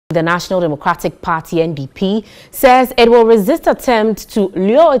The National Democratic Party NDP says it will resist attempts to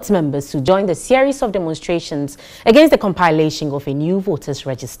lure its members to join the series of demonstrations against the compilation of a new voters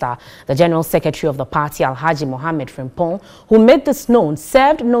register. The General Secretary of the party, Alhaji Mohammed Frimpong, who made this known,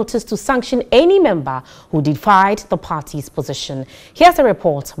 served notice to sanction any member who defied the party's position. Here's a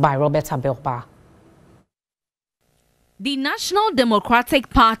report by Roberta Belba. The National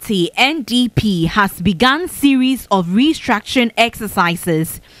Democratic Party NDP has begun series of restructuring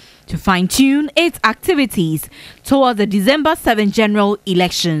exercises to fine-tune its activities toward the December 7 general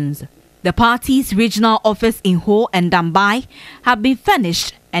elections. The party's regional office in Ho and Dambai have been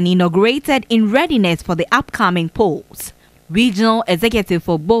furnished and inaugurated in readiness for the upcoming polls. Regional executives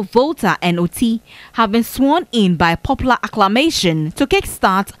for both Volta and OT have been sworn in by popular acclamation to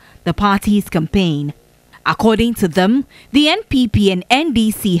kickstart the party's campaign. According to them, the NPP and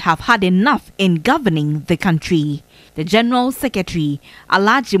NDC have had enough in governing the country. The General Secretary,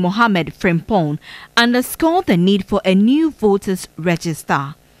 Alhaji Mohammed Frimpong, underscored the need for a new voters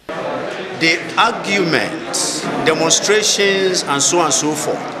register. The arguments, demonstrations, and so on and so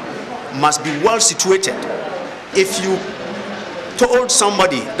forth must be well situated. If you told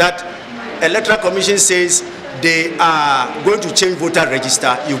somebody that Electoral Commission says they are going to change voter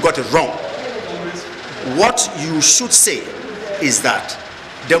register, you got it wrong. What you should say is that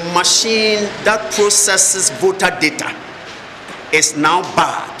the machine that processes voter data is now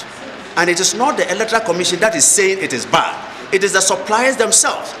bad. And it is not the Electoral Commission that is saying it is bad. It is the suppliers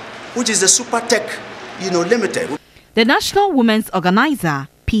themselves, which is the Supertech, Limited. The National Women's Organizer,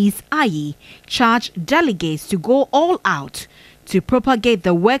 Peace Ayi, charged delegates to go all out to propagate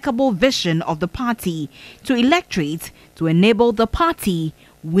the workable vision of the party to electorates to enable the party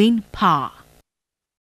win power.